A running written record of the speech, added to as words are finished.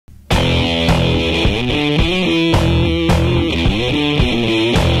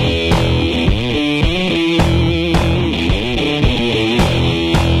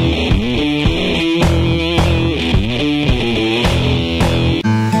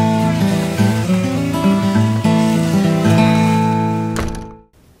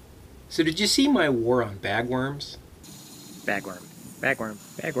So did you see my war on bagworms? Bagworm, bagworm,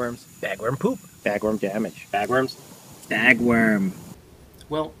 bagworms, bagworm poop, bagworm damage, bagworms, bagworm.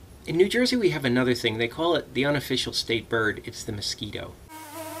 Well, in New Jersey we have another thing. They call it the unofficial state bird. It's the mosquito.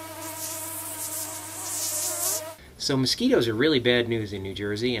 So mosquitoes are really bad news in New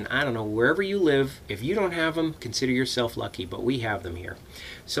Jersey, and I don't know, wherever you live, if you don't have them, consider yourself lucky, but we have them here.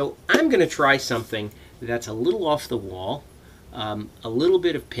 So I'm going to try something that's a little off the wall, a little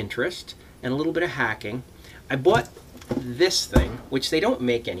bit of Pinterest, and a little bit of hacking. I bought this thing, which they don't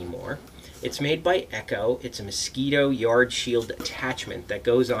make anymore. It's made by Echo. It's a mosquito yard shield attachment that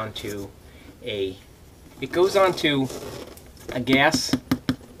goes onto a gas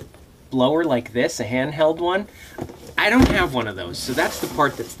blower like this, a handheld one. I don't have one of those, so that's the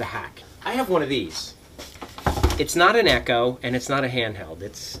part that's the hack. I have one of these. It's not an Echo and it's not a handheld.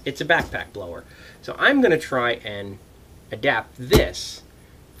 It's a backpack blower. So I'm going to try and adapt this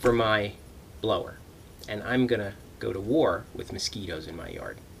for my blower, and I'm going to go to war with mosquitoes in my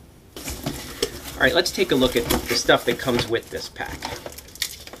yard. All right, let's take a look at the stuff that comes with this pack.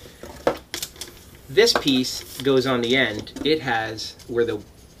 This piece goes on the end. It has where the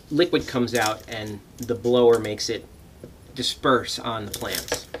liquid comes out and the blower makes it disperse on the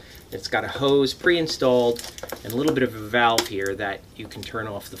plants. It's got a hose pre-installed and a little bit of a valve here that you can turn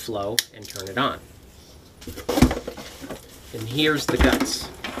off the flow and turn it on. And here's the guts.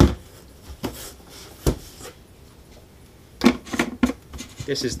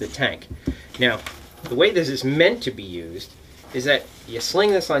 This is the tank. Now, the way this is meant to be used is that you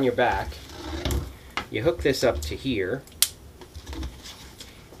sling this on your back, you hook this up to here,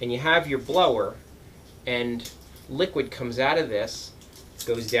 and you have your blower, and liquid comes out of this,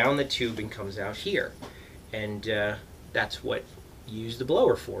 goes down the tube and comes out here. And that's what you use the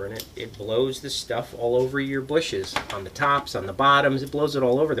blower for, and it blows the stuff all over your bushes, on the tops, on the bottoms. It blows it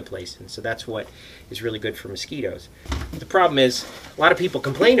all over the place, and so that's what is really good for mosquitoes. The problem is, a lot of people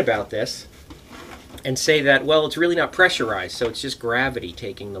complain about this and say that, well, it's really not pressurized, so it's just gravity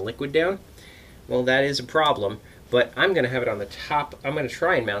taking the liquid down. Well, that is a problem, but I'm going to have it on the top. I'm going to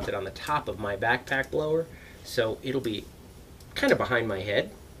try and mount it on the top of my backpack blower, so it'll be kind of behind my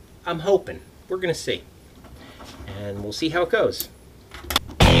head. I'm hoping. We're going to see. And we'll see how it goes.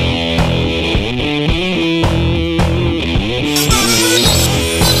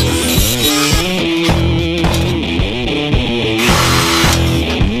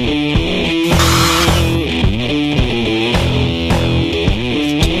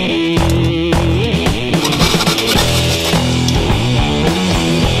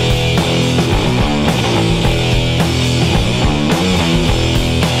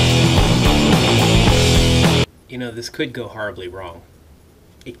 You know, this could go horribly wrong.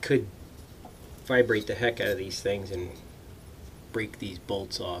 It could vibrate the heck out of these things and break these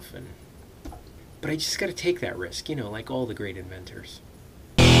bolts off, but I just got to take that risk, you know, like all the great inventors.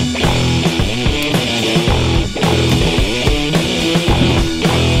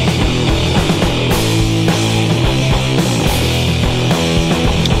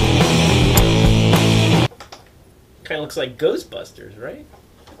 Kind of looks like Ghostbusters, right?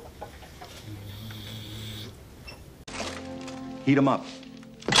 Heat them up.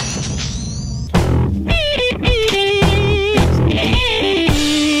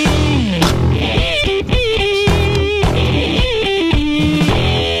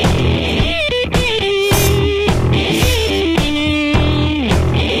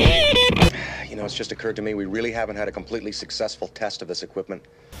 You know, it's just occurred to me we really haven't had a completely successful test of this equipment.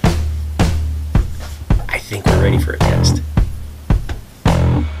 I think we're ready for a test.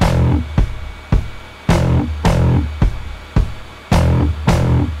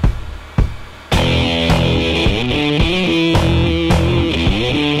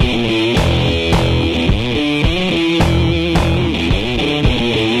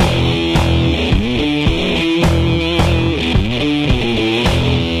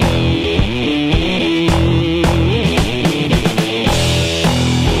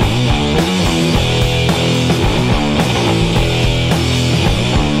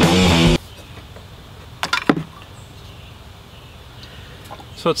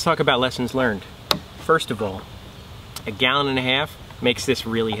 So let's talk about lessons learned. First of all, 1.5 gallons makes this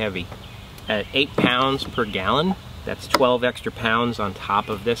really heavy. At 8 pounds per gallon, that's 12 extra pounds on top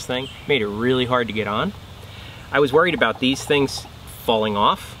of this thing. Made it really hard to get on. I was worried about these things falling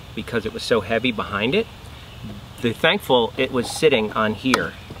off because it was so heavy behind it. Thankful it was sitting on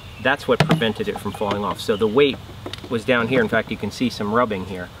here. That's what prevented it from falling off. So the weight was down here. In fact, you can see some rubbing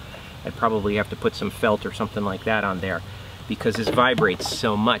here. I'd probably have to put some felt or something like that on there, because this vibrates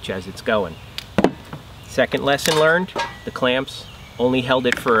so much as it's going. Second lesson learned, the clamps only held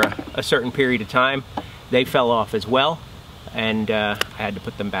it for a certain period of time. They fell off as well, and I had to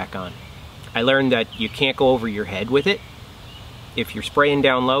put them back on. I learned that you can't go over your head with it. If you're spraying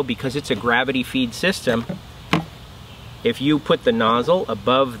down low, because it's a gravity feed system, if you put the nozzle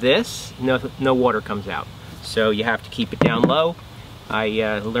above this, no water comes out. So you have to keep it down low.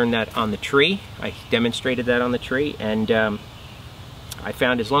 I learned that on the tree. I demonstrated that on the tree, and I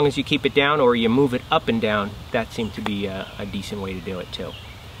found as long as you keep it down or you move it up and down, that seemed to be a decent way to do it too.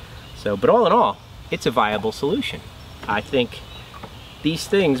 So, but all in all, it's a viable solution. I think these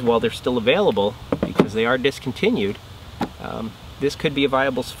things, while they're still available, because they are discontinued, this could be a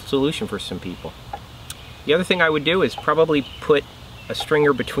viable solution for some people. The other thing I would do is probably put a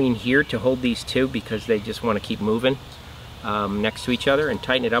stringer between here to hold these two, because they just want to keep moving next to each other, and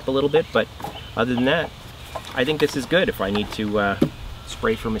tighten it up a little bit. But other than that, I think this is good if I need to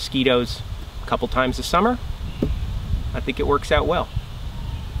spray for mosquitoes a couple times a summer. I think it works out well.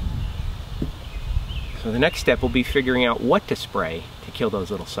 So the next step will be figuring out what to spray to kill those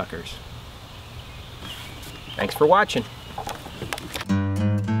little suckers. Thanks for watching.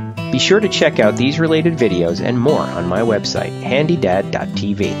 Be sure to check out these related videos and more on my website,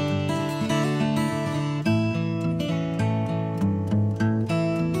 HandyDadTV.